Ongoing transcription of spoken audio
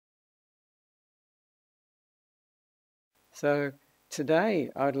So today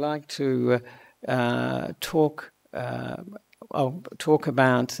I'd like to talk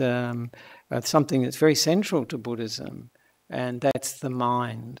about something that's very central to Buddhism, and that's the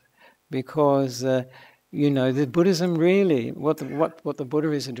mind. Because the Buddhism really, what the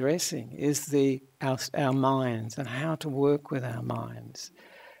Buddha is addressing is our minds and how to work with our minds.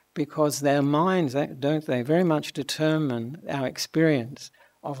 Because their minds, don't they, very much determine our experience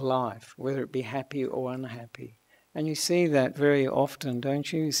of life, whether it be happy or unhappy. And you see that very often,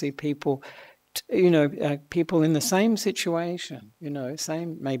 don't you? You see people, people in the same situation,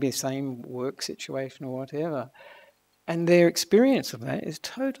 maybe same work situation or whatever, and their experience of that is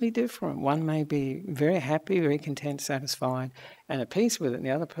totally different. One may be very happy, very content, satisfied, and at peace with it, and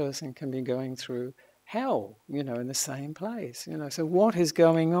the other person can be going through hell, in the same place, So what is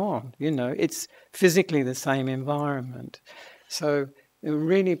going on? It's physically the same environment. So it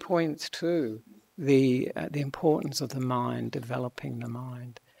really points to the importance of the mind, developing the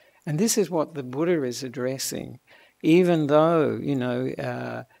mind. And this is what the Buddha is addressing, even though,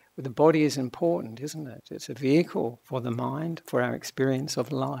 the body is important, isn't it? It's a vehicle for the mind, for our experience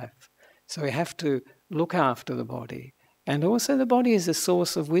of life. So we have to look after the body. And also the body is a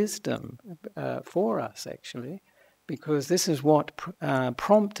source of wisdom for us, actually, because this is what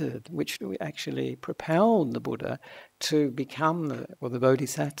prompted, which actually propelled the Buddha to become the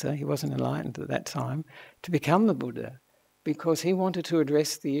Bodhisattva. He wasn't enlightened at that time, to become the Buddha, because he wanted to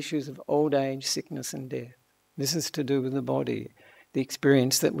address the issues of old age, sickness and death. This is to do with the body, the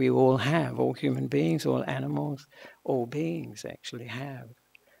experience that we all have, all human beings, all animals, all beings actually have.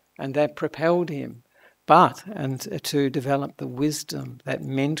 And that propelled him. And to develop the wisdom, that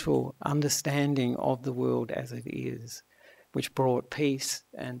mental understanding of the world as it is, which brought peace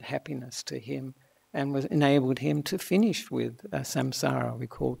and happiness to him and enabled him to finish with samsara, we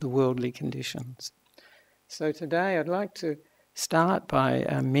call it the worldly conditions. So today I'd like to start by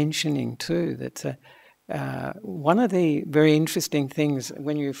mentioning too that one of the very interesting things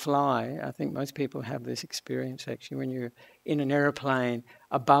when you fly, I think most people have this experience actually, when you're in an aeroplane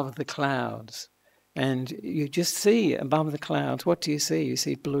above the clouds, and you just see above the clouds, what do you see? You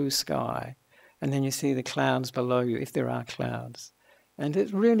see blue sky, and then you see the clouds below you, if there are clouds. And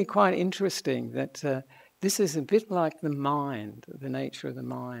it's really quite interesting that this is a bit like the mind, the nature of the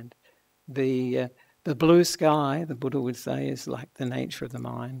mind. The blue sky, the Buddha would say, is like the nature of the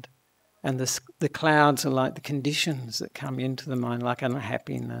mind. And the clouds are like the conditions that come into the mind, like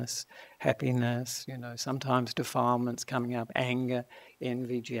unhappiness, happiness, sometimes defilements coming up, anger,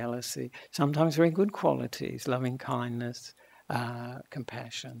 envy, jealousy, sometimes very good qualities, loving kindness,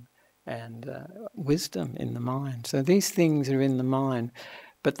 compassion, and wisdom in the mind. So these things are in the mind.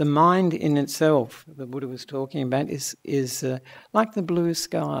 But the mind in itself, the Buddha was talking about, is like the blue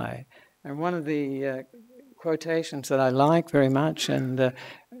sky. And one of the quotations that I like very much, and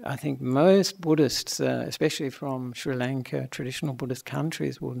I think most Buddhists, especially from Sri Lanka, traditional Buddhist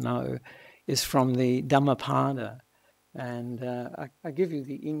countries, will know, is from the Dhammapada. And I give you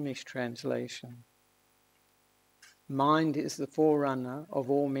the English translation. Mind is the forerunner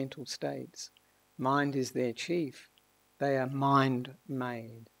of all mental states. Mind is their chief. They are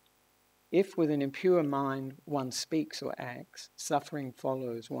mind-made. If with an impure mind one speaks or acts, suffering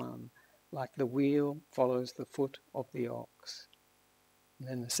follows one, like the wheel follows the foot of the ox. And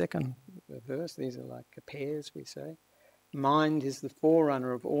then the second verse, these are like pairs, we say. Mind is the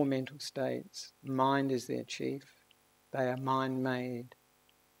forerunner of all mental states. Mind is their chief. They are mind-made.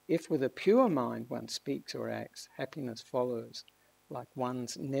 If with a pure mind one speaks or acts, happiness follows, like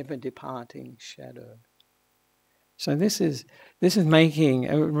one's never-departing shadow. So this is making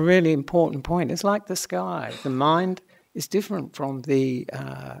a really important point. It's like the sky. The mind is different from the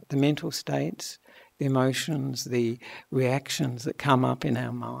mental states, the emotions, the reactions that come up in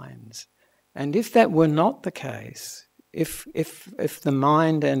our minds. And if that were not the case, if the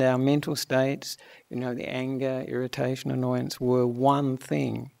mind and our mental states, the anger, irritation, annoyance were one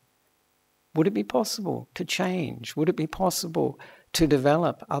thing, would it be possible to change? Would it be possible to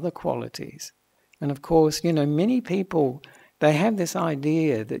develop other qualities? And of course, many people, they have this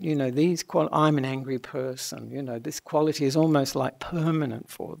idea that, I'm an angry person, this quality is almost like permanent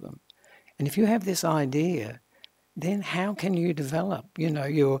for them. And if you have this idea, then how can you develop,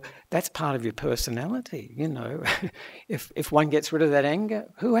 that's part of your personality, If one gets rid of that anger,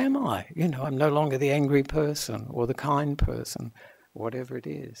 who am I? I'm no longer the angry person or the kind person, whatever it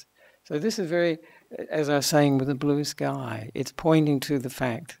is. So this is very, as I was saying with the blue sky, it's pointing to the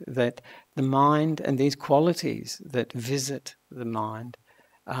fact that the mind and these qualities that visit the mind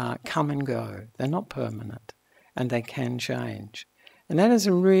come and go. They're not permanent and they can change. And that is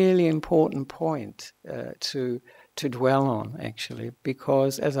a really important point to to dwell on, actually,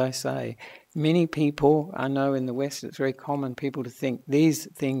 because, as I say, many people, I know in the West it's very common people to think these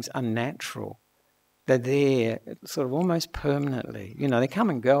things are natural. They're there sort of almost permanently. You know, they come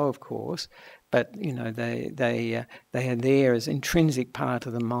and go, of course, but, you know, they are there as intrinsic part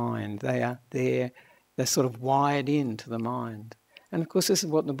of the mind. They are there, they're sort of wired into the mind. And of course, this is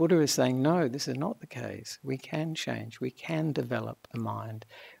what the Buddha is saying. No, this is not the case. We can change. We can develop the mind.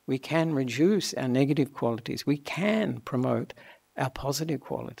 We can reduce our negative qualities. We can promote our positive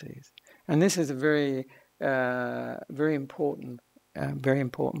qualities. And this is a very, very important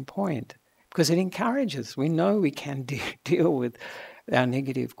point, because it encourages. We know we can deal with our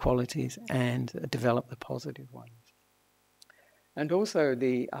negative qualities and develop the positive ones. And also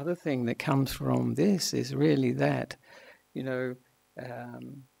the other thing that comes from this is really that, you know,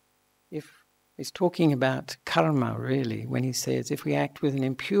 if he's talking about karma, really, when he says if we act with an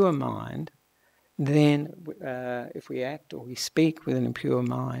impure mind, then if we act or we speak with an impure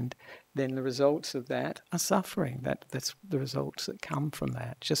mind, then the results of that are suffering. That's the results that come from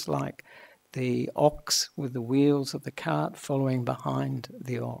that. Just like the ox with the wheels of the cart following behind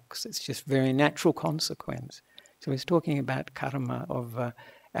the ox. It's just very natural consequence. So he's talking about karma of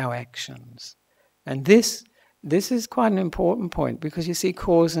our actions. And this is quite an important point, because you see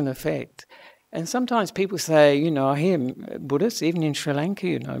cause and effect. And sometimes people say, you know, I hear Buddhists, even in Sri Lanka,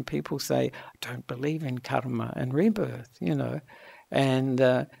 you know, people say, I don't believe in karma and rebirth, you know. And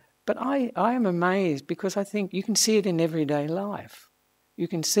but I am amazed, because I think you can see it in everyday life. You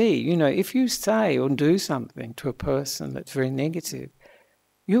can see, you know, if you say or do something to a person that's very negative,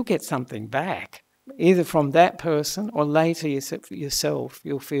 you'll get something back, either from that person or later yourself.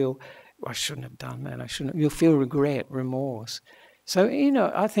 You'll feel, I shouldn't have done that. You'll feel regret, remorse. So, you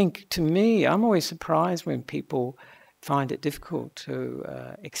know, I think, to me, I'm always surprised when people find it difficult to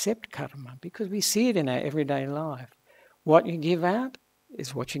accept karma, because we see it in our everyday life. What you give out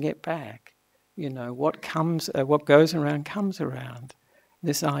is what you get back. You know, what goes around comes around.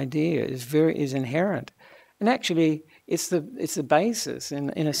 This idea is inherent, and actually, it's the basis,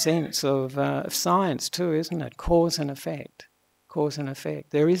 in a sense, of science too, isn't it? Cause and effect. Cause and effect.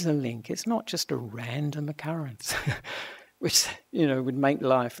 There is a link. It's not just a random occurrence, which, you know, would make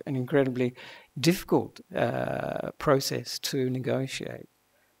life an incredibly difficult process to negotiate.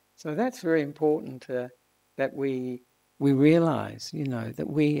 So that's very important, that we realize, you know, that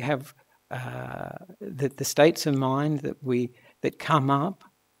we have that the states of mind that come up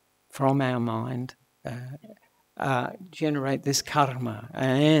from our mind generate this karma,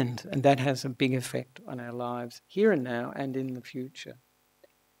 and that has a big effect on our lives here and now and in the future.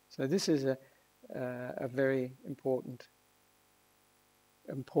 So this is a very important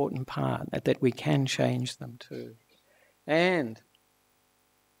part, that we can change them too. And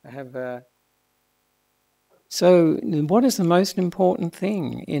I have so what is the most important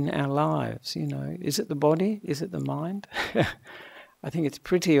thing in our lives? You know, is it the body? Is it the mind? I think it's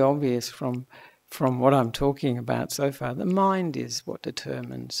pretty obvious from what I'm talking about so far. The mind is what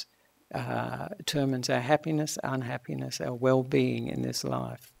determines our happiness, unhappiness, our well-being in this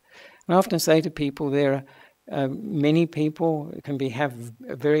life. And I often say to people, there are many people can have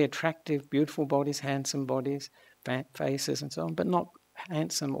very attractive, beautiful bodies, handsome bodies, faces and so on, but not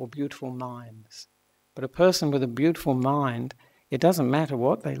handsome or beautiful minds. But a person with a beautiful mind, it doesn't matter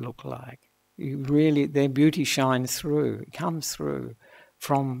what they look like. Their beauty shines through, it comes through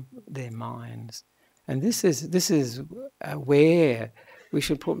from their minds. And this is where we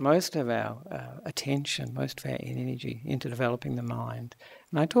should put most of our attention, most of our energy into developing the mind.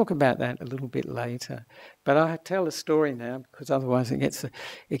 And I talk about that a little bit later. But I tell a story now, because otherwise it gets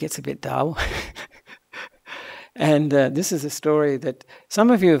a bit dull. And this is a story that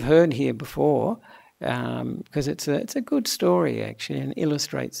some of you have heard here before, because it's a good story actually, and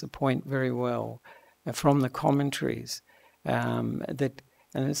illustrates the point very well from the commentaries. And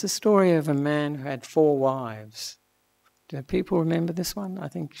it's a story of a man who had 4 wives. Do people remember this one? I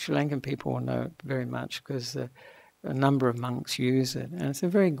think Sri Lankan people will know it very much, because a number of monks use it, and it's a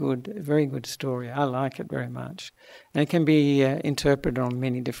very good story. I like it very much, and it can be interpreted on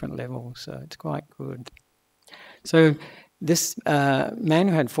many different levels. So it's quite good. So this man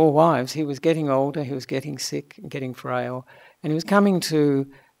who had 4 wives, he was getting older, he was getting sick, getting frail, and he was coming to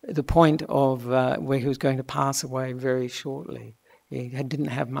the point of where he was going to pass away very shortly. He didn't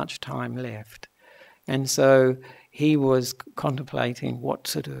have much time left. And so he was contemplating what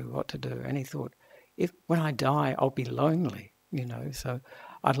to do. And he thought, when I die, I'll be lonely, you know. So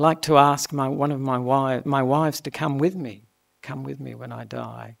I'd like to ask one of my wives to come with me when I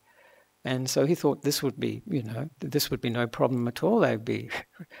die. And so he thought this would be no problem at all. They'd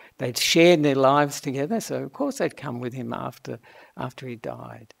they'd shared their lives together, so of course they'd come with him after he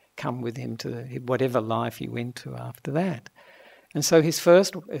died, come with him to whatever life he went to after that. And so his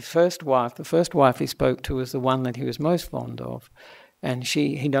first wife, the first wife he spoke to, was the one that he was most fond of, and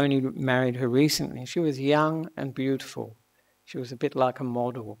he'd only married her recently. She was young and beautiful. She was a bit like a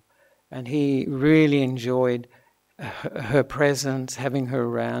model, and he really enjoyed her presence, having her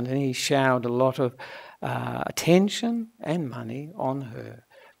around, and he showered a lot of attention and money on her.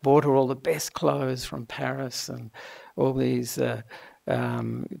 Bought her all the best clothes from Paris and all these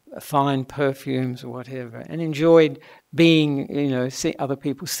fine perfumes or whatever, and enjoyed being, see other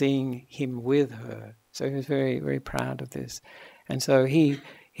people seeing him with her. So he was very, very proud of this. And so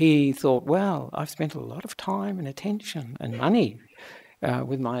he thought, well, I've spent a lot of time and attention and money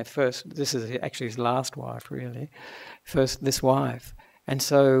with my first, this is actually his last wife really, this wife. And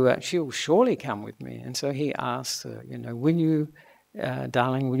so she will surely come with me. And so he asked her, will you,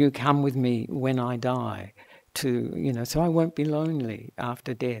 darling, will you come with me when I die? So I won't be lonely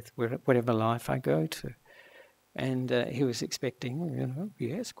after death, whatever life I go to. And he was expecting,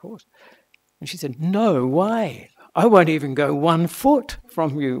 yes, of course. And she said, no way. I won't even go 1 foot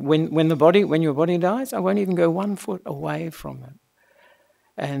from you. When your body dies, I won't even go 1 foot away from it.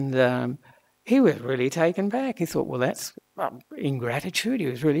 And he was really taken back. He thought, well, that's ingratitude. He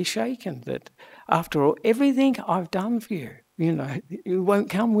was really shaken that after all, everything I've done for you, you won't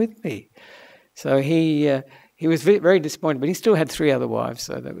come with me. So he was very disappointed, but he still had 3 other wives,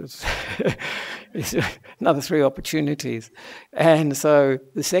 so that was another 3 opportunities. And so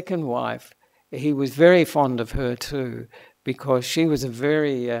the second wife, he was very fond of her too, because she was a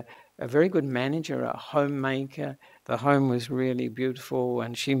very good manager, a homemaker. The home was really beautiful,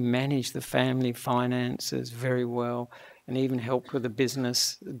 and she managed the family finances very well, and even helped with the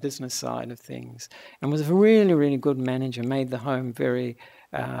business side of things, and was a really, really good manager. Made the home very,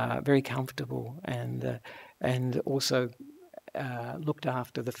 very comfortable, and also looked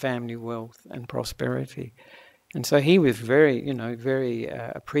after the family wealth and prosperity. And so he was very, very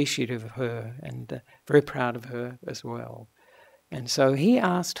appreciative of her, and very proud of her as well. And so he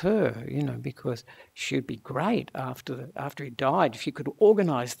asked her, because she'd be great after he died if she could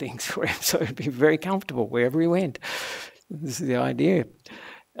organise things for him, so he'd be very comfortable wherever he went. This is the idea.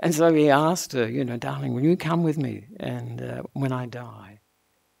 And so he asked her, darling, will you come with me and when I die?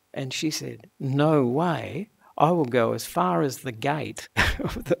 And she said, no way. I will go as far as the gate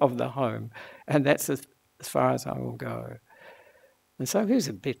of the home, and that's as far as I will go. And so he was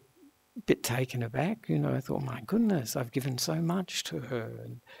a bit taken aback. I thought, my goodness, I've given so much to her,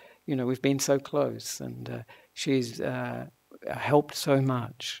 and we've been so close, and she's helped so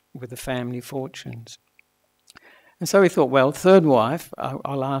much with the family fortunes. And so he thought, well, third wife,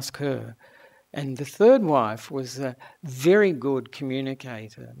 I'll ask her. And the third wife was a very good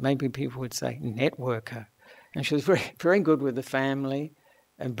communicator, maybe people would say networker, and she was very, very good with the family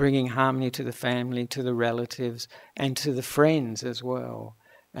and bringing harmony to the family, to the relatives, and to the friends as well,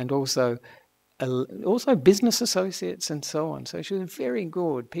 and also business associates and so on. So she was very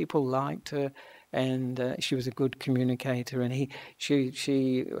good. People liked her, and she was a good communicator. And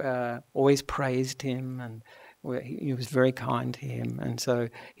she always praised him, and he was very kind to him. And so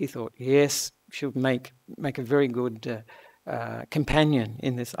he thought, yes, she'll make a very good companion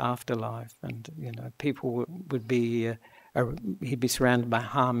in this afterlife, and people would be. He'd be surrounded by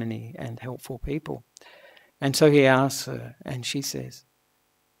harmony and helpful people. And so he asks her, and she says,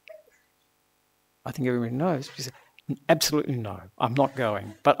 I think everybody knows, she said, absolutely no, I'm not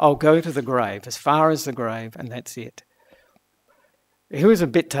going, but I'll go to the grave, as far as the grave, and that's it. He was a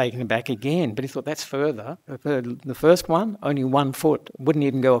bit taken aback again, but he thought, that's further. The first one, only 1 foot, wouldn't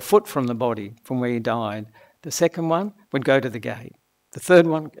even go a foot from the body, from where he died. The second one would go to the gate. The third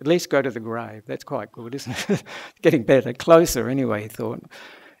one, at least go to the grave. That's quite good, isn't it? Getting better, closer anyway, he thought.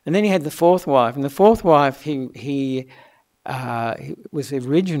 And then he had the fourth wife. And the fourth wife, he was the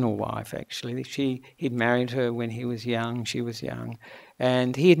original wife, actually. He'd married her when he was young, she was young.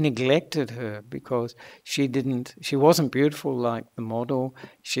 And he had neglected her because she wasn't beautiful like the model.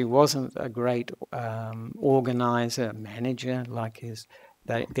 She wasn't a great organizer, manager like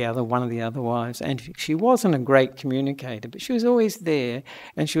one of the other wives, and she wasn't a great communicator, but she was always there,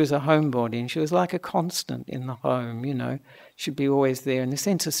 and she was a homebody, and she was like a constant in the home, she'd be always there, and the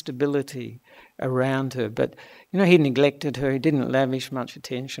sense of stability around her. But he neglected her, he didn't lavish much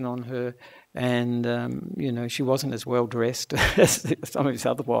attention on her, and she wasn't as well dressed as some of his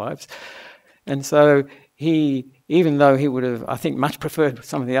other wives. And so even though he would have, I think, much preferred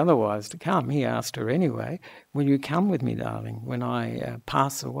some of the other wives to come, he asked her anyway, will you come with me, darling, when I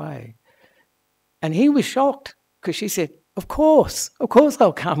pass away? And he was shocked, because she said, of course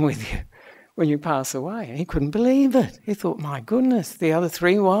I'll come with you when you pass away. And he couldn't believe it. He thought, my goodness, the other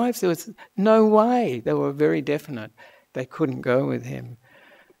 3 wives, there was no way. They were very definite. They couldn't go with him.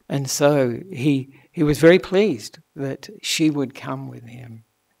 And so he was very pleased that she would come with him.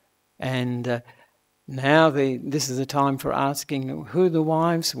 And now this is a time for asking who the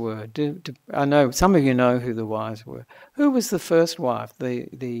wives were. I know some of you know who the wives were. Who was the first wife,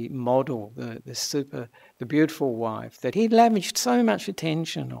 the model, the beautiful wife that he lavished so much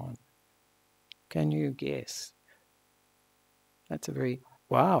attention on? Can you guess? That's a very...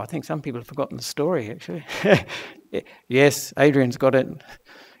 Wow, I think some people have forgotten the story, actually. Yes, Adrian's got it.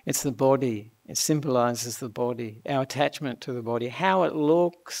 It's the body. It symbolises the body, our attachment to the body, how it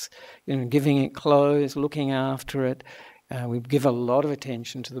looks, giving it clothes, looking after it. We give a lot of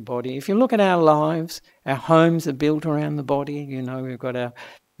attention to the body. If you look at our lives, our homes are built around the body. We've got our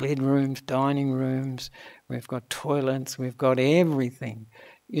bedrooms, dining rooms, we've got toilets, we've got everything,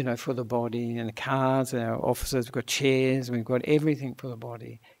 for the body, and the cars, our offices, we've got chairs, we've got everything for the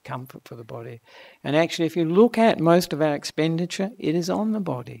body, comfort for the body. And actually, if you look at most of our expenditure, it is on the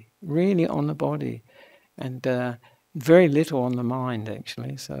body, really on the body, and very little on the mind,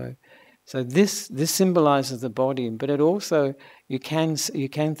 actually. So this symbolises the body, but it also, you can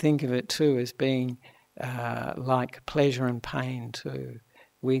think of it too as being like pleasure and pain too.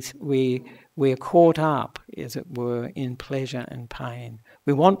 We are caught up, as it were, in pleasure and pain.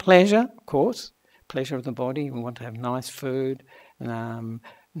 We want pleasure, of course, pleasure of the body. We want to have nice food,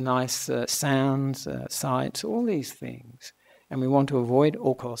 nice sounds, sights, all these things. And we want to avoid,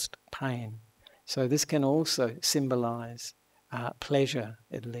 all cost, pain. So this can also symbolise pleasure,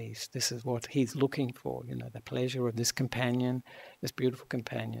 at least. This is what he's looking for, the pleasure of this companion, this beautiful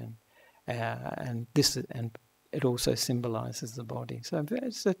companion. And it also symbolises the body. So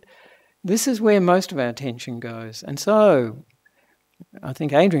this is where most of our attention goes. And so, I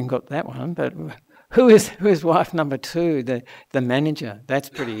think Adrian got that one, but who is wife number 2, the manager? That's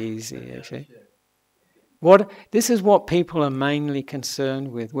pretty easy, actually. This is what people are mainly concerned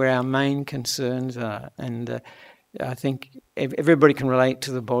with, where our main concerns are. And I think everybody can relate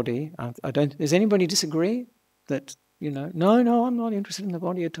to the body. Does anybody disagree that, no, I'm not interested in the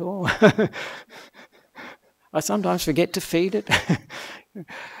body at all. I sometimes forget to feed it.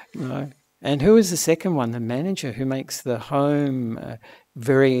 And who is the second one? The manager, who makes the home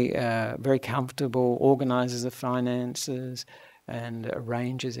very, very comfortable, organises the finances, and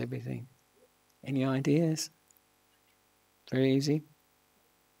arranges everything. Any ideas? Very easy.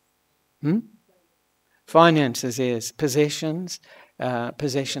 Finances, yes. Possessions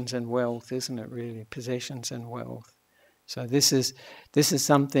and wealth, isn't it? Really, possessions and wealth. So this is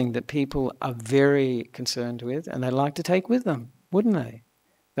something that people are very concerned with, and they like to take with them, wouldn't they?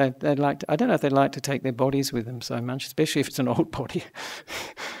 They'd like to, I don't know if they'd like to take their bodies with them so much, especially if it's an old body.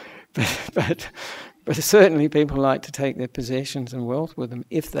 but certainly people like to take their possessions and wealth with them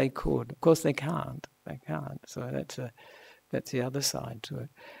if they could. Of course they can't. So that's the other side to it.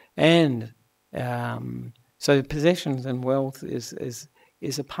 And so possessions and wealth is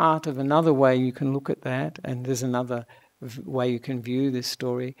a part of another way you can look at that, and there's another way you can view this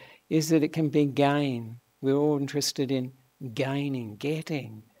story, is that it can be gain. We're all interested in gaining,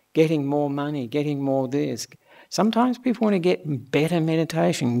 getting more money, getting more this. Sometimes people want to get better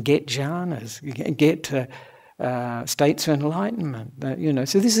meditation, get jhanas, get states of enlightenment.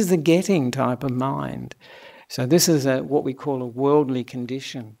 So this is the getting type of mind. So this is what we call a worldly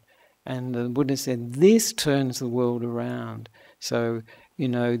condition. And the Buddha said this turns the world around. So,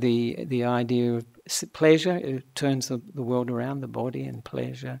 the idea of pleasure, it turns the world around, the body and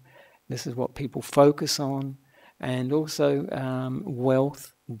pleasure. This is what people focus on. And also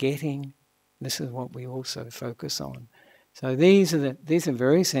wealth, getting, this is what we also focus on. So these are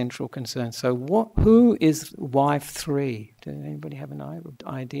very central concerns. So who is wife 3? Does anybody have an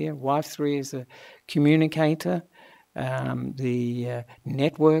idea? Wife 3 is a communicator, the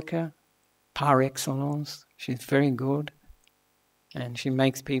networker par excellence. She's very good, and she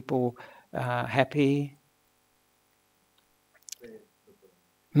makes people happy.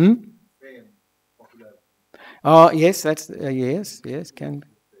 Oh yes, that's yes, can.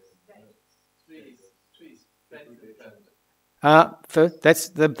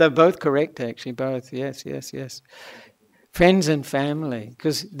 They're both correct, actually. Both, yes. Friends and family,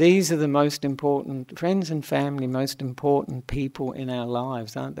 because these are the most important. Friends and family, most important people in our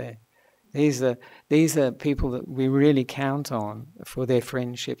lives, aren't they? These are people that we really count on for their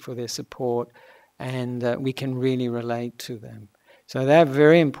friendship, for their support, and we can really relate to them. So they're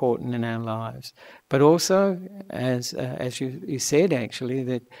very important in our lives. But also, as you said actually,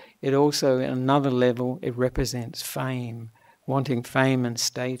 that it also, at another level, it represents fame, wanting fame and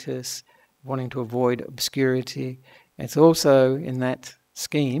status, wanting to avoid obscurity. It's also, in that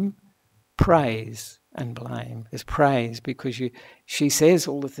scheme, praise and blame. There's praise because she says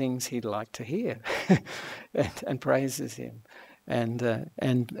all the things he'd like to hear and praises him. And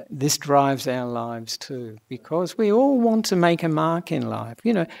this drives our lives too, because we all want to make a mark in life.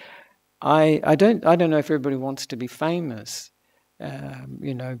 You know, I don't know if everybody wants to be famous,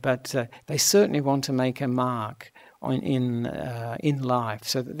 you know, but they certainly want to make a mark in life,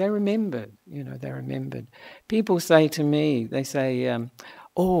 so that they're remembered. You know, they're remembered. People say to me, they say,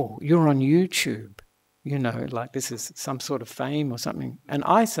 "Oh, you're on YouTube," you know, like this is some sort of fame or something. And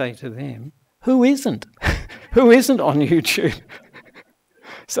I say to them, "Who isn't? Who isn't on YouTube?"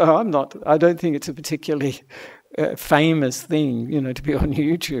 So I don't think it's a particularly famous thing, you know, to be on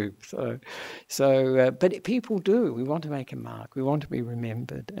YouTube. But people do. We want to make a mark. We want to be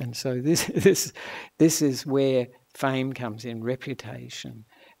remembered, and so this is where fame comes in, reputation,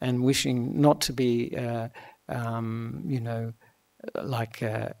 and wishing not to be, you know, like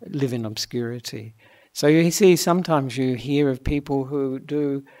live in obscurity. So you see, sometimes you hear of people who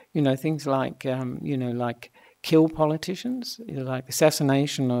do, you know, things like, you know, like kill politicians, you know, like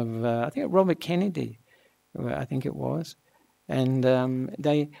assassination of, I think Robert Kennedy, I think it was. And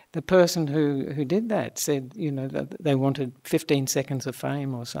the person who did that said, you know, that they wanted 15 seconds of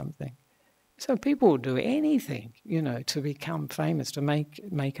fame or something. So people will do anything, you know, to become famous, to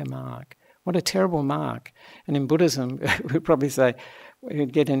make a mark. What a terrible mark. And in Buddhism, we'd probably say,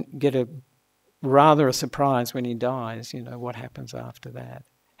 we'd get a rather a surprise when he dies, you know, what happens after that,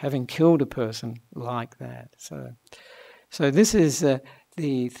 having killed a person like that. So this is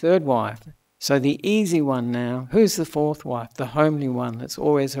the third wife. So the easy one now. Who's the fourth wife? The homely one that's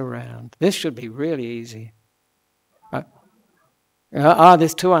always around. This should be really easy.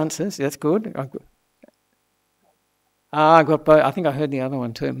 There's two answers. That's good. I got both. I think I heard the other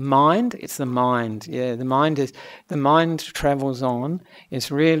one too. Mind, it's the mind. Yeah, the mind travels on. It's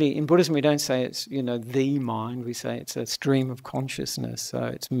really, in Buddhism we don't say it's, you know, the mind. We say it's a stream of consciousness. So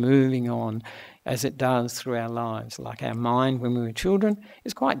it's moving on as it does through our lives. Like our mind when we were children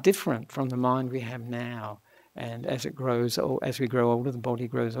is quite different from the mind we have now. And as it grows, as we grow older, the body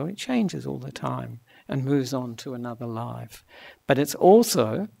grows older. It changes all the time and moves on to another life. But it's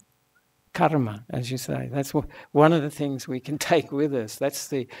also karma, as you say. That's one of the things we can take with us. That's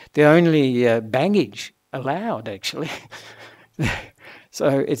the only baggage allowed, actually. So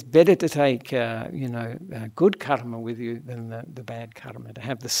it's better to take, you know, good karma with you than the bad karma. To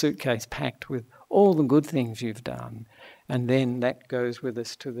have the suitcase packed with all the good things you've done, and then that goes with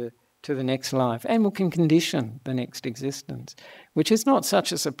us to the next life, and we can condition the next existence, which is not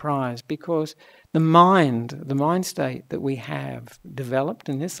such a surprise because the mind state that we have developed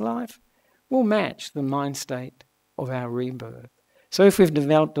in this life will match the mind state of our rebirth. So if we've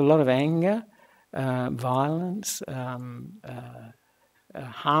developed a lot of anger, violence,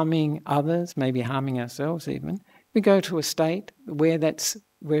 harming others, maybe harming ourselves even, we go to a state where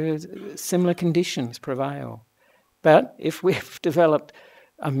similar conditions prevail. But if we've developed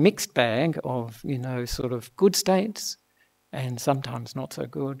a mixed bag of, you know, sort of good states and sometimes not so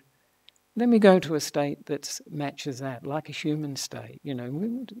good, then we go to a state that matches that, like a human state. You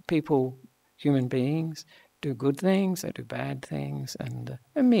know, human beings do good things, they do bad things, and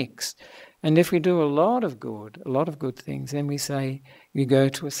a mix. And if we do a lot of good things, then we say you go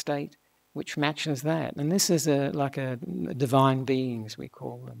to a state which matches that. And this is like a divine beings, we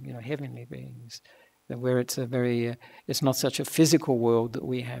call them, you know, heavenly beings, where it's it's not such a physical world that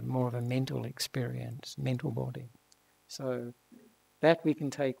we have, more of a mental experience, mental body. So that we can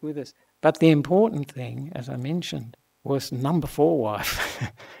take with us. But the important thing, as I mentioned, was number 4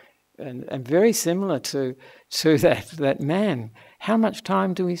 wife. And very similar to that man. How much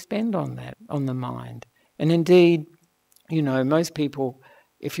time do we spend on that, on the mind? And indeed, you know, most people,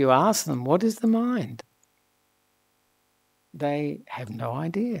 if you ask them, what is the mind? They have no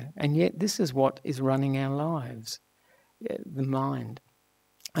idea. And yet this is what is running our lives, the mind.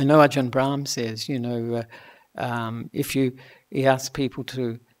 I know Ajahn Brahm says, you know, he asks people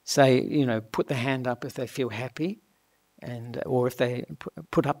to say, you know, put the hand up if they feel happy, or if they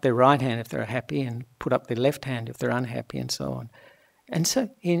put up their right hand if they're happy, and put up their left hand if they're unhappy, and so on. And so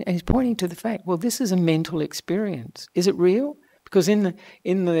he's pointing to the fact, well, this is a mental experience. Is it real? Because in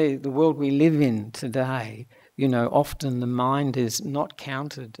the world we live in today, you know, often the mind is not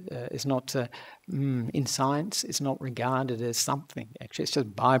counted, in science, it's not regarded as something. Actually, it's just a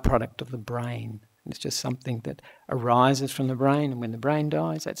byproduct of the brain. It's just something that arises from the brain, and when the brain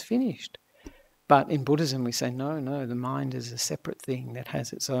dies, that's finished. But in Buddhism, we say, no, the mind is a separate thing that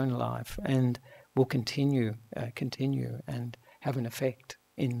has its own life and will continue and have an effect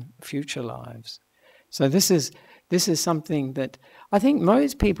in future lives. So this is something that I think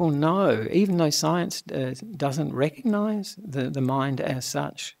most people know, even though science doesn't recognize the mind as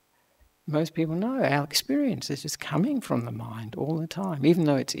such. Most people know our experience is just coming from the mind all the time, even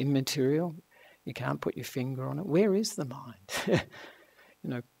though it's immaterial. You can't put your finger on it. Where is the mind?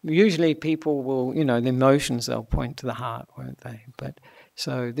 Usually people will, the emotions, they'll point to the heart, won't they? But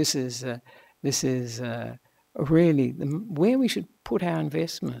so this is really where we should put our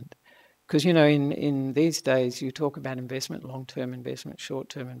investment. Because, in these days, you talk about investment, long-term investment,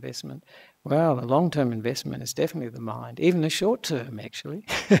 short-term investment. Well, the long-term investment is definitely the mind, even the short-term, actually.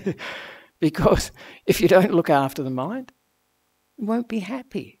 Because if you don't look after the mind, you won't be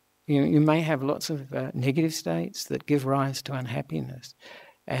happy. You may have lots of negative states that give rise to unhappiness.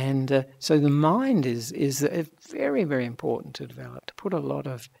 And so the mind is very, very important to develop, to put a lot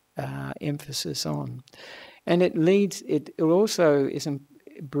of emphasis on. And it also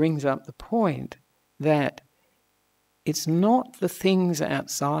brings up the point that it's not the things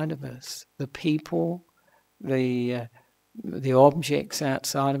outside of us, the people, the objects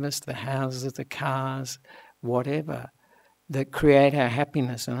outside of us, the houses, the cars, whatever, that create our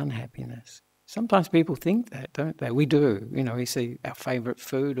happiness and unhappiness. Sometimes people think that, don't they? We do. We see our favourite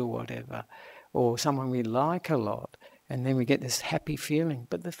food or whatever, or someone we like a lot, and then we get this happy feeling.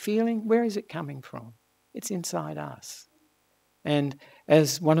 But the feeling, where is it coming from? It's inside us. And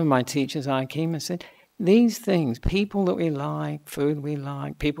as one of my teachers, Aikima, said, these things, people that we like, food we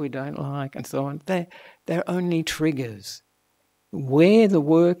like, people we don't like, and so on, they're only triggers. Where the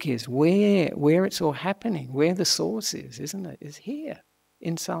work is, where it's all happening, where the source is, isn't it? Is here,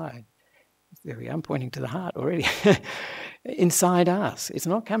 inside. There we are, I'm pointing to the heart already. Inside us. It's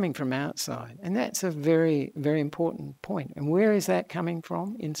not coming from outside. And that's a very, very important point. And where is that coming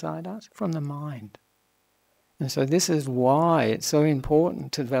from inside us? From the mind. And so this is why it's so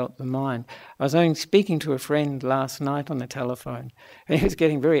important to develop the mind. I was only speaking to a friend last night on the telephone, and he was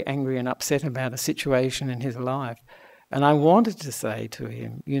getting very angry and upset about a situation in his life. And I wanted to say to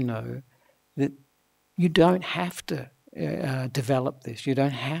him, that you don't have to develop this. You don't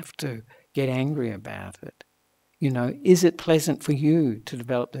have to get angry about it. Is it pleasant for you to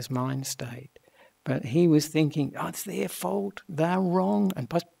develop this mind state? But he was thinking, it's their fault. They're wrong. And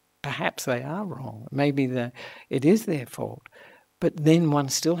perhaps they are wrong. Maybe it is their fault. But then one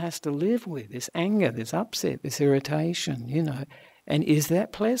still has to live with this anger, this upset, this irritation, And is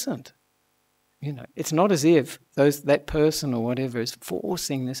that pleasant? It's not as if that person or whatever is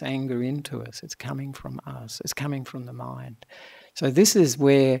forcing this anger into us. It's coming from us. It's coming from the mind. So this is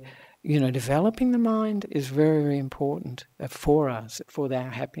where, developing the mind is very, very important for us, for our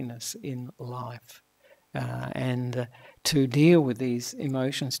happiness in life. And to deal with these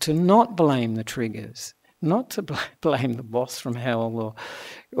emotions, to not blame the triggers, not to blame the boss from hell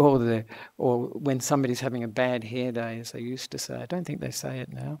or when somebody's having a bad hair day, as they used to say. I don't think they say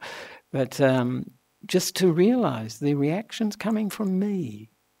it now. But just to realise the reaction's coming from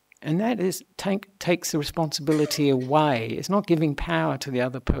me. And that takes the responsibility away. It's not giving power to the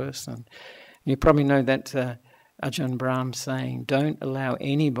other person. You probably know that Ajahn Brahm saying, don't allow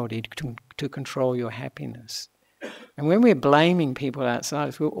anybody to control your happiness. And when we're blaming people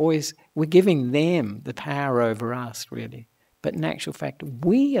outside, we're giving them the power over us, really. But in actual fact,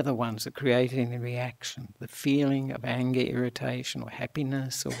 we are the ones that are creating the reaction. The feeling of anger, irritation, or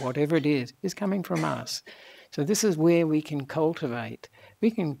happiness, or whatever it is coming from us. So this is where we can cultivate.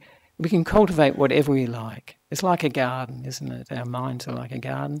 We can cultivate whatever we like. It's like a garden, isn't it? Our minds are like a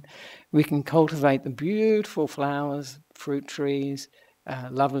garden. We can cultivate the beautiful flowers, fruit trees,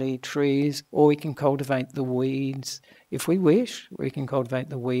 lovely trees, or we can cultivate the weeds. If we wish, we can cultivate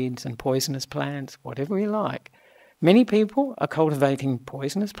the weeds and poisonous plants, whatever we like. Many people are cultivating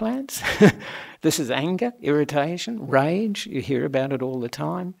poisonous plants. This is anger, irritation, rage. You hear about it all the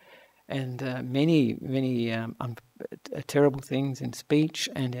time. And many terrible things in speech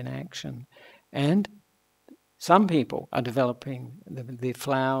and in action. And some people are developing the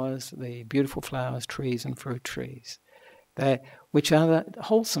flowers, the beautiful flowers, trees and fruit trees, which are the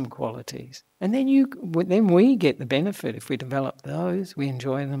wholesome qualities. And then we get the benefit if we develop those. We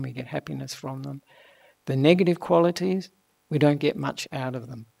enjoy them, we get happiness from them. The negative qualities, we don't get much out of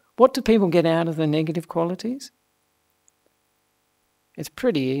them. What do people get out of the negative qualities? It's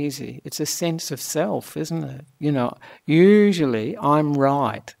pretty easy. It's a sense of self, isn't it? Usually I'm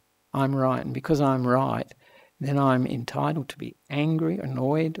right. And because I'm right, then I'm entitled to be angry,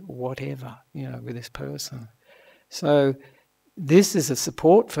 annoyed, whatever, with this person. So this is a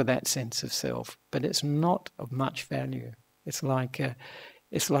support for that sense of self, but it's not of much value. It's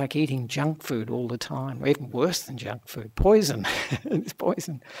like eating junk food all the time, or even worse than junk food, poison. It's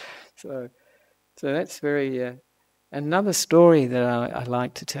poison. So that's very... another story that I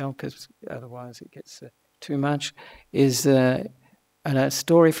like to tell, because otherwise it gets too much, is a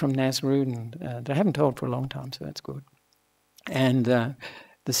story from Nasrudin that I haven't told for a long time, so that's good. And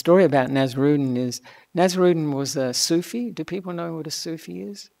the story about Nasrudin is, Nasrudin was a Sufi. Do people know what a Sufi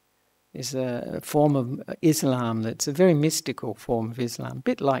is? It's a form of Islam that's a very mystical form of Islam, a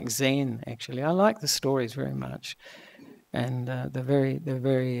bit like Zen, actually. I like the stories very much. And they're very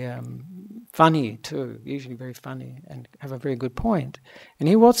funny too, usually very funny, and have a very good point. And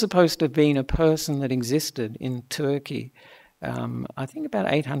he was supposed to have been a person that existed in Turkey, I think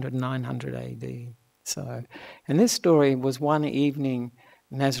about 800, 900 AD. So, and this story was one evening,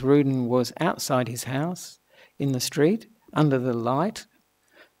 Nasrudin was outside his house in the street under the light,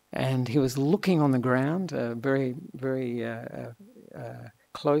 and he was looking on the ground, very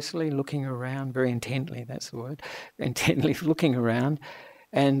closely, looking around, very intently, that's the word, intently looking around.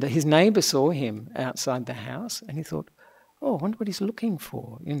 And his neighbour saw him outside the house, and he thought, oh, I wonder what he's looking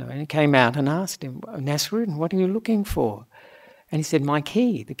for, And he came out and asked him, Nasrudin, what are you looking for? And he said, my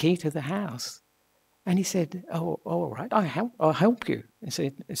key, the key to the house. And he said, oh, all right, I'll help you.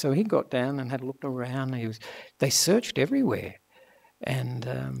 So he got down and had a look around. They searched everywhere.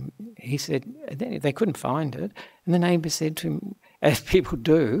 And he said, they couldn't find it. And the neighbour said to him, as people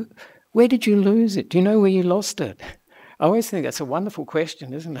do, where did you lose it? Do you know where you lost it? I always think that's a wonderful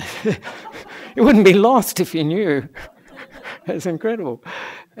question, isn't it? It wouldn't be lost if you knew. That's incredible.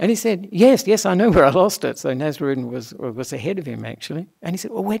 And he said, yes, I know where I lost it. So Nasrudin was ahead of him, actually. And he said,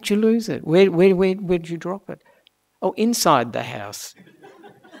 well, where'd you lose it? Where did you drop it? Oh, inside the house.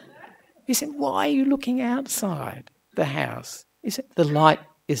 He said, why are you looking outside the house? He said, the light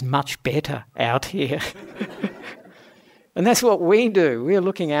is much better out here. And that's what we do. We're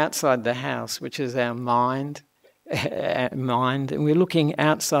looking outside the house, which is our mind, and we're looking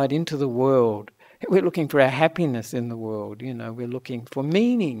outside into the world. We're looking for our happiness in the world. We're looking for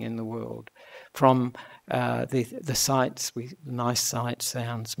meaning in the world from the sights, nice sights,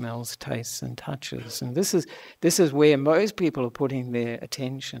 sounds, smells, tastes, and touches. And this is where most people are putting their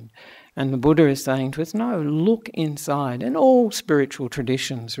attention. And the Buddha is saying to us, no, look inside. And all spiritual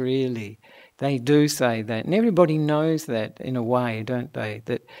traditions, really, they do say that. And everybody knows that in a way, don't they?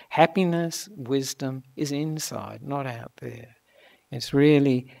 That happiness, wisdom is inside, not out there. It's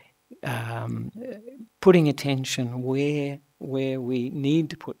really putting attention where we need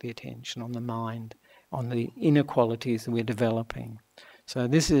to put the attention, on the mind, on the inner qualities that we're developing. So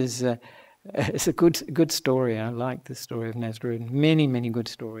this is it's a good story. I like the story of Nasrudin. Many good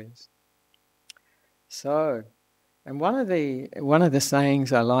stories. So, and one of the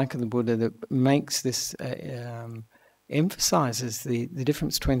sayings I like of the Buddha that makes this emphasizes the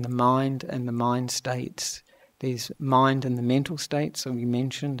difference between the mind and the mind states. These mind and the mental states that we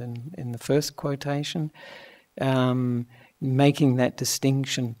mentioned in the first quotation, making that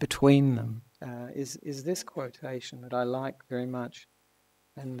distinction between them is this quotation that I like very much.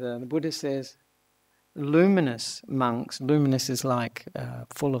 And the Buddha says, luminous monks, luminous is like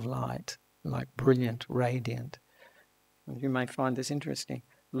full of light, like brilliant, radiant. And you may find this interesting.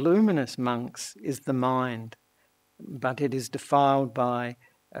 Luminous monks is the mind, but it is defiled by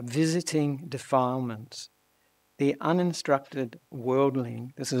visiting defilements. The uninstructed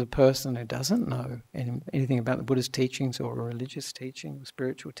worldling, this is a person who doesn't know anything about the Buddha's teachings or a religious teaching or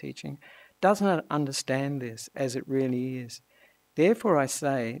spiritual teaching, does not understand this as it really is. Therefore I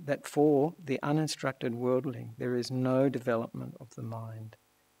say that for the uninstructed worldling, there is no development of the mind.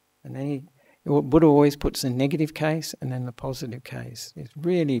 And then Buddha always puts the negative case and then the positive case. It's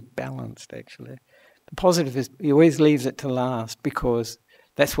really balanced, actually. The positive is, he always leaves it to last because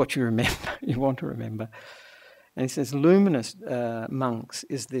that's what you remember, you want to remember. And he says, luminous monks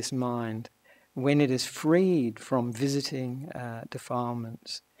is this mind when it is freed from visiting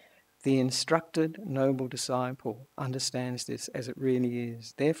defilements. The instructed noble disciple understands this as it really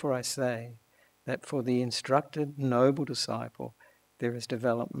is. Therefore I say that for the instructed noble disciple, there is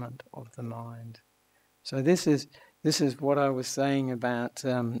development of the mind. So this is what I was saying about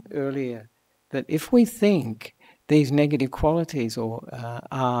earlier, that if we think these negative qualities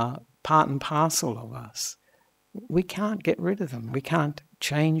are part and parcel of us, we can't get rid of them. We can't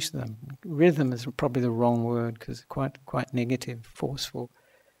change them. Rid of them is probably the wrong word because it's quite negative, forceful.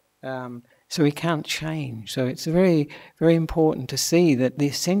 So we can't change. So it's very, very important to see that the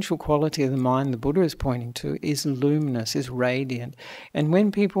essential quality of the mind the Buddha is pointing to is luminous, is radiant. And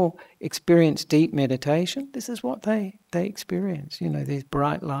when people experience deep meditation, this is what they experience, these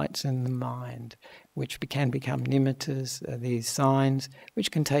bright lights in the mind, which can become nimittas, these signs,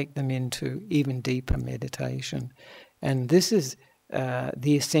 which can take them into even deeper meditation. And this is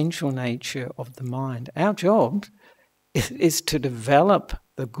the essential nature of the mind. Our job is to develop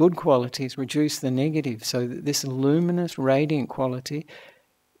the good qualities, reduce the negative, so that this luminous, radiant quality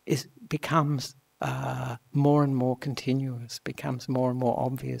becomes more and more continuous, becomes more and more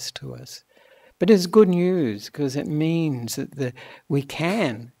obvious to us. But it's good news, because it means that we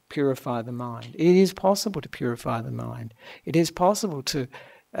can purify the mind. It is possible to purify the mind. It is possible to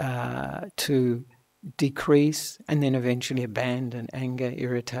decrease and then eventually abandon anger,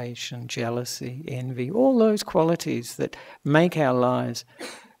 irritation, jealousy, envy, all those qualities that make our lives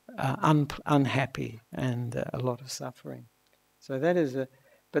unhappy and a lot of suffering. So that is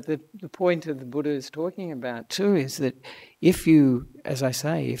but the point of the Buddha is talking about too is that if you, as I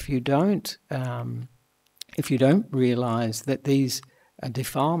say, if you don't realize that these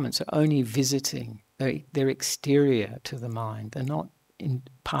defilements are only visiting, they're exterior to the mind, they're not in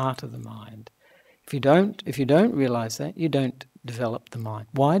part of the mind. If you don't realize that, you don't develop the mind.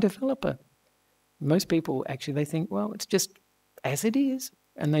 Why develop it? Most people actually, they think, well, it's just as it is,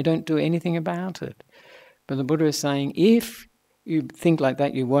 and they don't do anything about it. But the Buddha is saying, if you think like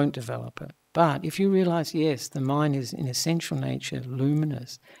that, you won't develop it. But if you realize, yes, the mind is in essential nature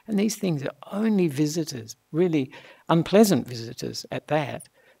luminous, and these things are only visitors, really unpleasant visitors at that,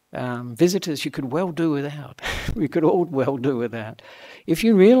 visitors you could well do without. We could all well do without. If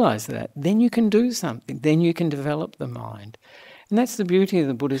you realize that, then you can do something. Then you can develop the mind. And that's the beauty of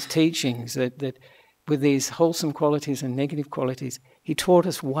the Buddha's teachings, that with these wholesome qualities and negative qualities, he taught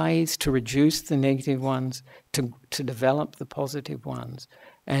us ways to reduce the negative ones, to develop the positive ones,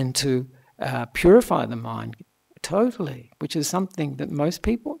 and to purify the mind totally, which is something that most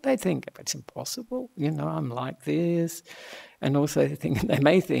people, they think it's impossible, I'm like this. And also they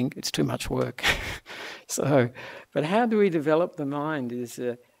may think it's too much work. But how do we develop the mind is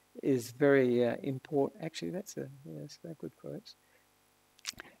very important. Actually, that's a good quote.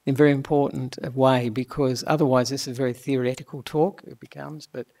 In a very important way, because otherwise this is a very theoretical talk, it becomes,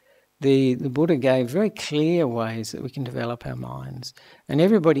 but the Buddha gave very clear ways that we can develop our minds. And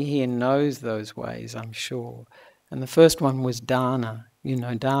everybody here knows those ways, I'm sure. And the first one was dana.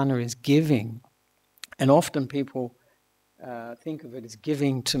 Dana is giving. And often people think of it as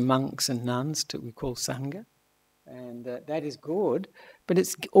giving to monks and nuns, we call sangha. And that is good, but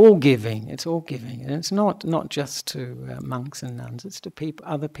it's all giving. It's all giving. And it's not just to monks and nuns. It's to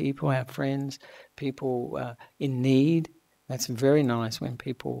other people, our friends, people in need. That's very nice when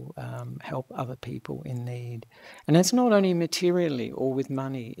people help other people in need. And that's not only materially or with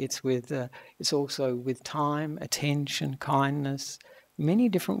money. It's also with time, attention, kindness, many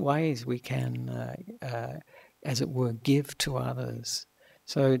different ways we can, as it were, give to others.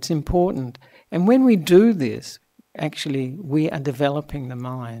 So it's important. And when we do this, actually, we are developing the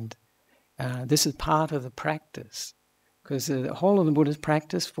mind. This is part of the practice, because the whole of the Buddha's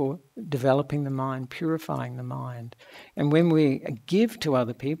practice for developing the mind, purifying the mind. And when we give to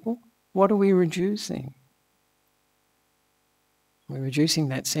other people, what are we reducing? We're reducing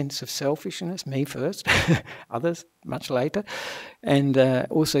that sense of selfishness, me first, others much later, and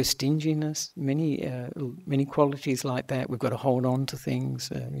also stinginess, many qualities like that. We've got to hold on to things,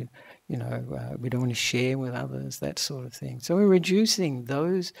 we don't want to share with others, that sort of thing. So we're reducing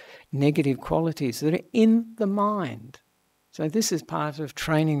those negative qualities that are in the mind. So this is part of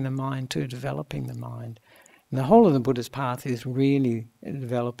training the mind to developing the mind. And the whole of the Buddha's path is really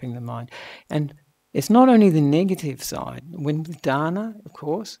developing the mind. And it's not only the negative side. When with dana, of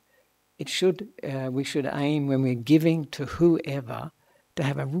course, we should aim when we're giving to whoever to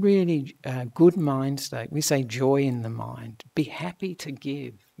have a really good mind state. We say joy in the mind. Be happy to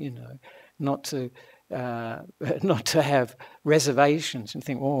give, not to have reservations and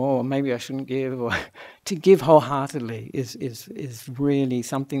think, oh, maybe I shouldn't give. Or to give wholeheartedly is really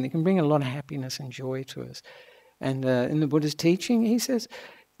something that can bring a lot of happiness and joy to us. And in the Buddha's teaching, he says,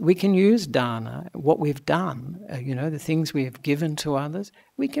 we can use dana, what we've done, the things we have given to others,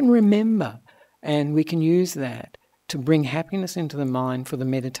 we can remember, and we can use that to bring happiness into the mind for the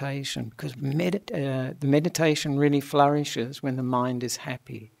meditation, because the meditation really flourishes when the mind is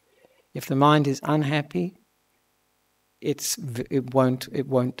happy. If the mind is unhappy, it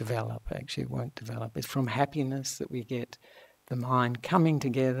won't develop. Actually, it won't develop. It's from happiness that we get the mind coming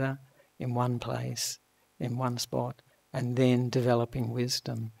together in one place, in one spot, and then developing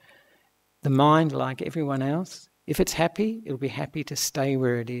wisdom. the mind, like everyone else, if it's happy, it'll be happy to stay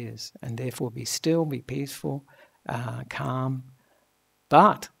where it is, and therefore be still, be peaceful, calm.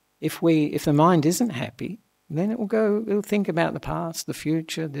 But if the mind isn't happy, then it'll think about the past, the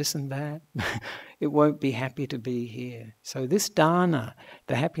future, this and that. It won't be happy to be here. So this dana,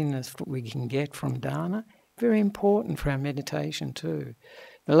 the happiness we can get from dana, very important for our meditation too.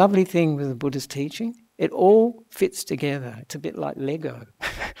 The lovely thing with the Buddha's teaching, it all fits together. It's a bit like Lego.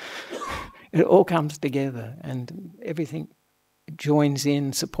 It all comes together and everything joins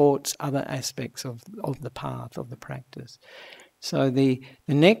in, supports other aspects of the path, of the practice. So the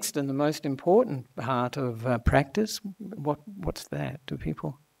next and the most important part of practice, what's that? Do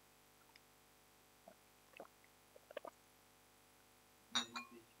people?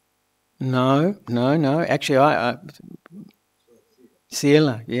 No. Actually,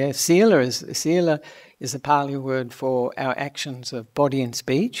 sila. Yeah, sila is a Pali word for our actions of body and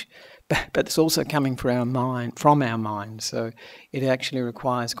speech, but it's also coming from our mind. So it actually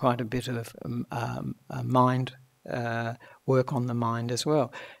requires quite a bit of mind work on the mind as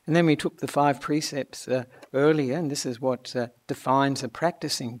well. And then we took the 5 precepts earlier, and this is what defines a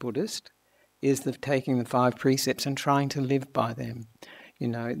practicing Buddhist, is taking the 5 precepts and trying to live by them.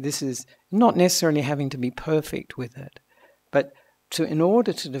 This is not necessarily having to be perfect with it, but in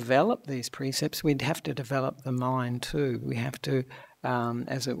order to develop these precepts, we'd have to develop the mind too. We have to,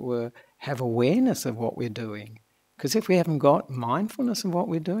 as it were, have awareness of what we're doing. Because if we haven't got mindfulness of what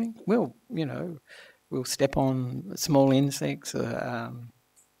we're doing, we'll step on small insects,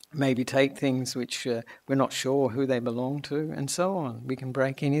 maybe take things which we're not sure who they belong to, and so on. We can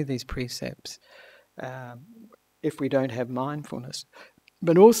break any of these precepts if we don't have mindfulness.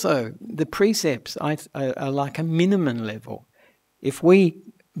 But also, the precepts are like a minimum level. If we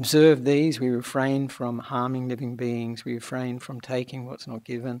observe these, we refrain from harming living beings, we refrain from taking what's not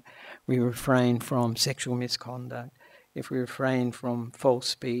given, we refrain from sexual misconduct, if we refrain from false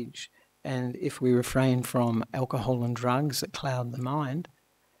speech, and if we refrain from alcohol and drugs that cloud the mind,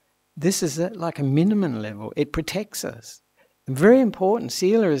 this is like a minimum level. It protects us. Very important.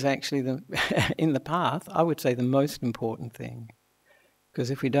 Sila is actually, in the path, I would say the most important thing. Because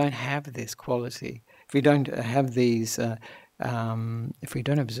if we don't have this quality, if we don't have these, if we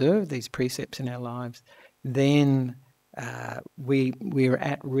don't observe these precepts in our lives, then we're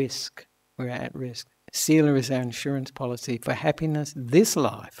at risk. We're at risk. Sila is our insurance policy for happiness this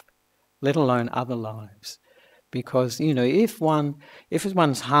life, let alone other lives. Because, if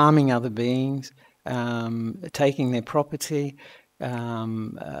one's harming other beings, taking their property,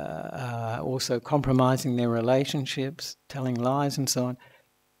 also compromising their relationships, telling lies and so on,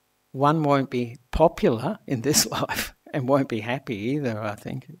 one won't be popular in this life and won't be happy either, I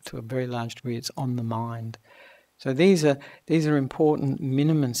think. To a very large degree, it's on the mind. So these are important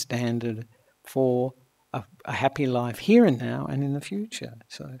minimum standard for a happy life here and now and in the future.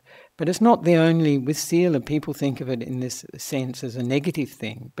 So, but it's not the only, with Sila, people think of it in this sense as a negative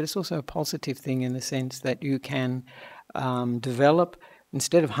thing, but it's also a positive thing in the sense that you can develop,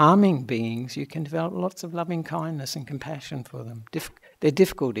 instead of harming beings, you can develop lots of loving kindness and compassion for them. Their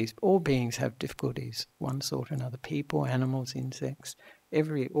difficulties, all beings have difficulties, one sort or another, people, animals, insects,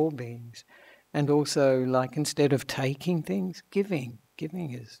 all beings. And also, like, instead of taking things, giving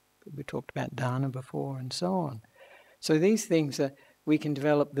is, we talked about dana before and so on. So these things we can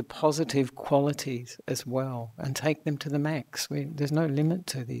develop the positive qualities as well and take them to the max. There's no limit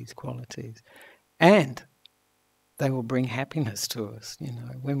to these qualities. And they will bring happiness to us,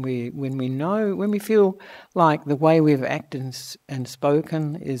 when we feel like the way we've acted and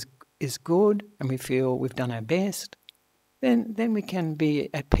spoken is good, and we feel we've done our best, then we can be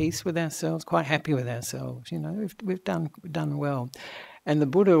at peace with ourselves, quite happy with ourselves. We've done well. And the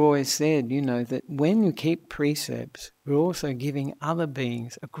Buddha always said, that when you keep precepts, we're also giving other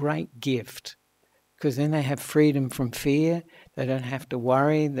beings a great gift, because then they have freedom from fear. They don't have to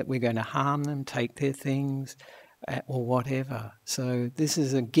worry that we're going to harm them, take their things, or whatever. So this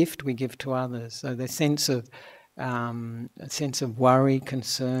is a gift we give to others. So the sense of worry,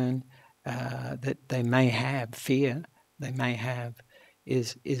 concern that they may have, fear they may have,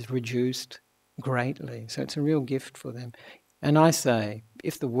 is reduced greatly. So it's a real gift for them. And I say,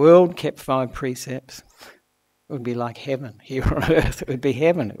 if the world kept 5 precepts, it would be like heaven here on earth. It would be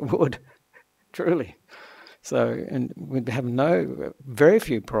heaven. It would, truly. So, and we'd have very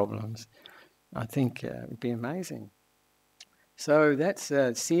few problems. I think it would be amazing. So that's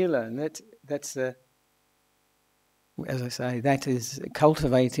Sila, and that's as I say, that is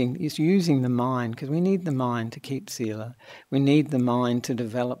cultivating, is using the mind, because we need the mind to keep Sila. We need the mind to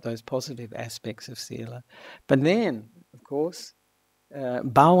develop those positive aspects of Sila. But then, of course,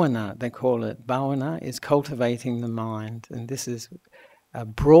 bhavana, they call it. Bhavana is cultivating the mind, and this is a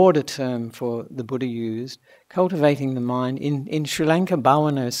broader term for the Buddha used. Cultivating the mind. In Sri Lanka,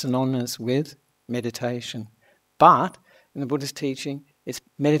 bhavana is synonymous with meditation. But in the Buddhist teaching,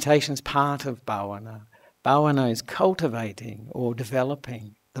 meditation's part of bhavana. Bhavana is cultivating or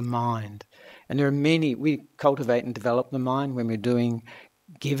developing the mind. And there are many, we cultivate and develop the mind when we're doing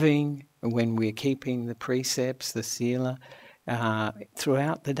giving, when we're keeping the precepts, the sila,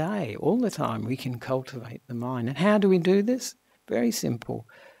 throughout the day, all the time, we can cultivate the mind. And how do we do this? Very simple.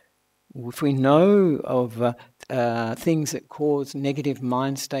 If we know of things that cause negative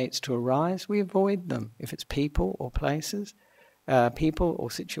mind states to arise, we avoid them. If it's people or places, people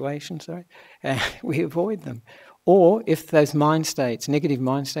or situations, we avoid them. Or if those mind states, negative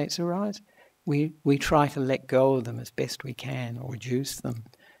mind states arise, we try to let go of them as best we can or reduce them.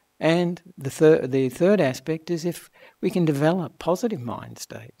 And the third aspect is if we can develop positive mind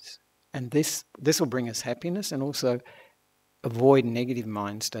states. And this will bring us happiness and also avoid negative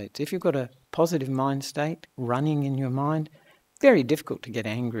mind states. If you've got a positive mind state running in your mind, very difficult to get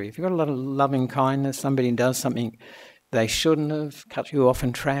angry. If you've got a lot of loving kindness, somebody does something they shouldn't have, cut you off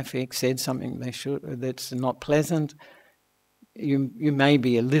in traffic, said something that's not pleasant, you may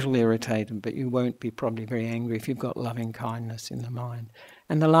be a little irritated, but you won't be probably very angry if you've got loving kindness in the mind.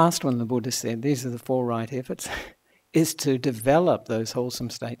 And the last one the Buddha said, these are the 4 right efforts, is to develop those wholesome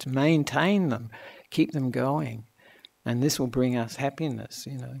states, maintain them, keep them going. And this will bring us happiness,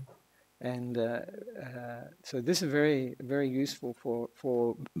 And so this is very, very useful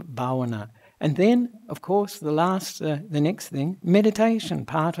for bhavana. And then, of course, the next thing, meditation,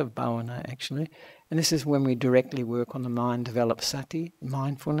 part of bhavana actually. And this is when we directly work on the mind, develop sati,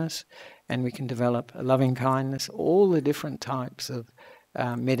 mindfulness, and we can develop loving kindness, all the different types of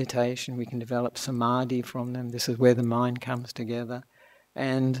meditation. We can develop samadhi from them. This is where the mind comes together.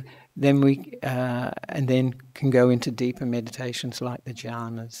 And then we can go into deeper meditations like the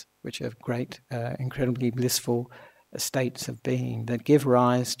jhanas, which are great, incredibly blissful states of being that give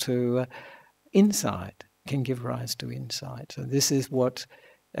rise to insight, can give rise to insight. So this is what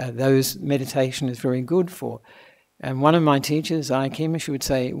those meditation is very good for. And one of my teachers, Aikima, she would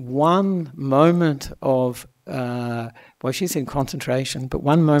say, one moment of, she said concentration, but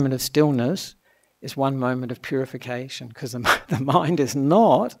one moment of stillness is one moment of purification, because the mind is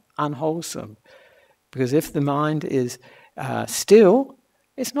not unwholesome. Because if the mind is still,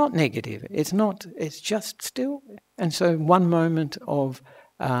 it's not negative. It's just still. And so one moment of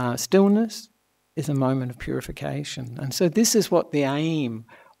stillness is a moment of purification. And so this is what the aim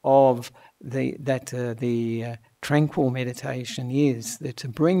of the tranquil meditation is, that to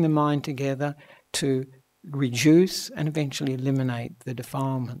bring the mind together to reduce and eventually eliminate the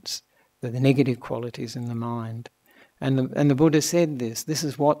defilements, the negative qualities in the mind. And the Buddha said this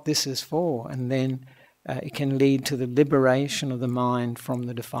is what this is for, and then it can lead to the liberation of the mind from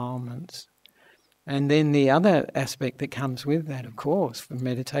the defilements. And then the other aspect that comes with that, of course, from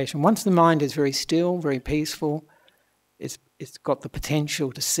meditation, once the mind is very still, very peaceful, it's got the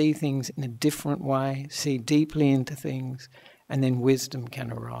potential to see things in a different way, see deeply into things, and then wisdom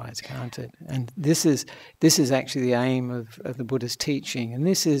can arise, can't it? And this is actually the aim of the Buddha's teaching. And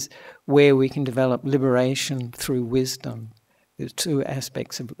this is where we can develop liberation through wisdom. There's 2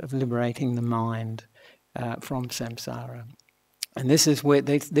 aspects of liberating the mind from samsara. And this is where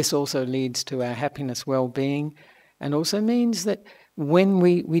this also leads to our happiness, well-being, and also means that when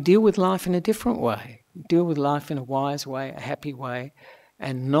we deal with life in a different way, deal with life in a wise way, a happy way,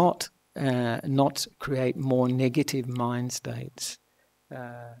 and not create more negative mind states,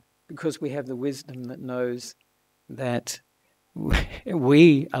 because we have the wisdom that knows that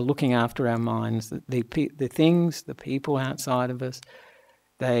we are looking after our minds, that the things, the people outside of us,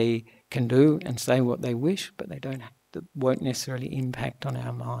 they can do and say what they wish, but they won't necessarily impact on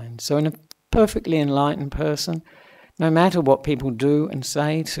our minds. So in a perfectly enlightened person, no matter what people do and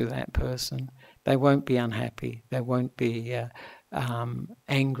say to that person, they won't be unhappy, they won't be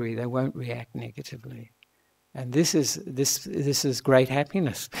angry, they won't react negatively. And this is great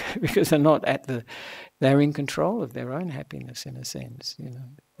happiness because they're in control of their own happiness in a sense.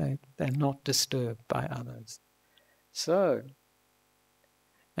 They're not disturbed by others. So,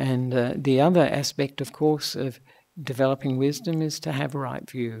 and the other aspect, of course, of developing wisdom is to have a right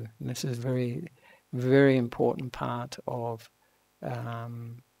view. And this is a very, very important part of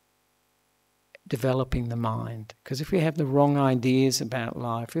developing the mind. Because if we have the wrong ideas about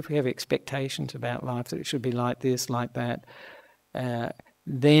life, if we have expectations about life that it should be like this, like that,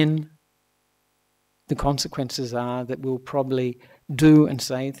 then the consequences are that we'll probably do and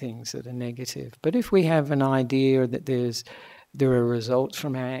say things that are negative. But if we have an idea that there's there are results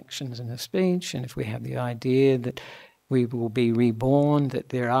from our actions and our speech, and if we have the idea that we will be reborn, that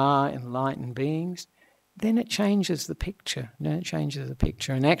there are enlightened beings, then it changes the picture.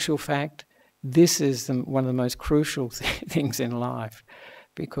 In actual fact, this is one of the most crucial things in life,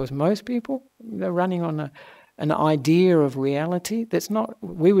 because most people, they're running on an idea of reality that's not,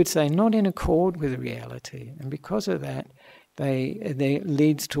 we would say, not in accord with reality. And because of that, they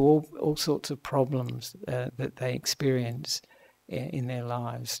leads to all sorts of problems that they experience in their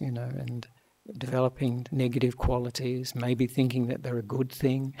lives, and developing negative qualities, maybe thinking that they're a good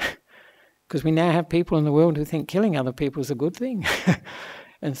thing. Because we now have people in the world who think killing other people is a good thing,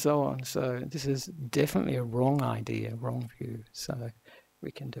 and so on. So this is definitely a wrong idea, wrong view. So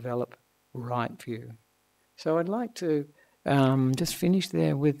we can develop right view. So I'd like to just finish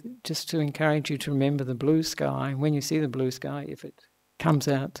there with just to encourage you to remember the blue sky. When you see the blue sky, if it comes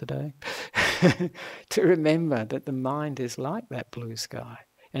out today, to remember that the mind is like that blue sky.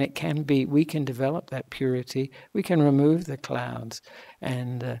 And it can be, we can develop that purity, we can remove the clouds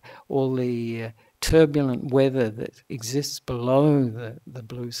and all the turbulent weather that exists below the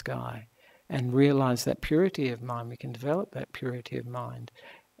blue sky, and realize that purity of mind. We can develop that purity of mind,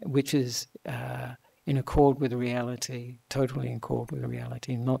 which is in accord with reality, totally in accord with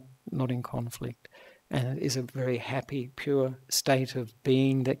reality, not in conflict. And it is a very happy, pure state of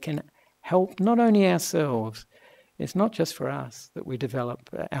being that can help not only ourselves. It's not just for us that we develop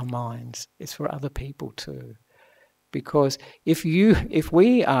our minds, it's for other people too. Because if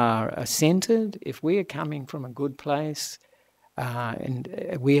we are centered, if we are coming from a good place, and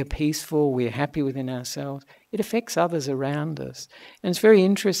we are peaceful, we are happy within ourselves, it affects others around us. And it's very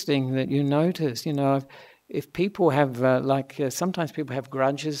interesting that you notice, if people have, sometimes people have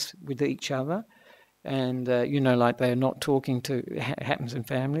grudges with each other, and, like they're not talking to, happens in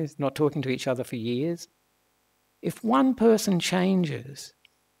families, not talking to each other for years. If one person changes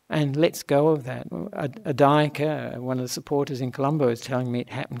and lets go of that, Adayaka, one of the supporters in Colombo, is telling me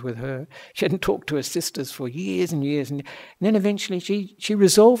it happened with her. She hadn't talked to her sisters for years and years, and then eventually she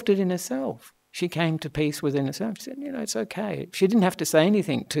resolved it in herself. She came to peace within herself. She said, it's okay. She didn't have to say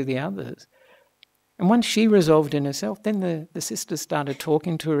anything to the others. And once she resolved in herself, then the sisters started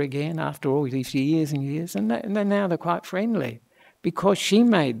talking to her again after all these years and years, and now they're quite friendly because she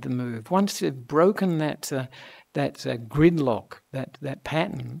made the move. Once they've broken that gridlock, that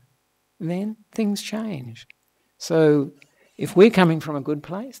pattern, then things change. So if we're coming from a good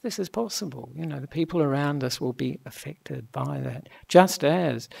place, this is possible. The people around us will be affected by that. Just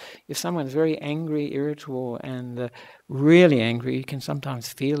as if someone's very angry, irritable, and really angry, you can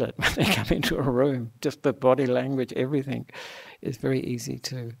sometimes feel it when they come into a room. Just the body language, everything is very easy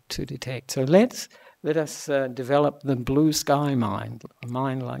to detect. So let us develop the blue sky mind, a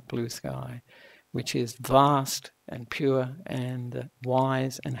mind like blue sky, which is vast and pure and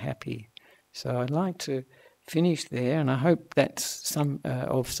wise and happy. So I'd like to finish there, and I hope that's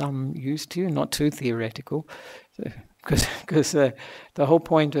of some use to you, not too theoretical, because the whole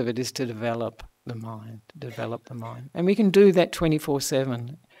point of it is to develop the mind, And we can do that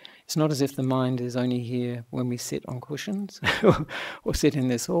 24/7. It's not as if the mind is only here when we sit on cushions or sit in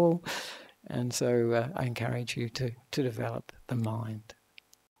this hall. And so I encourage you to develop the mind.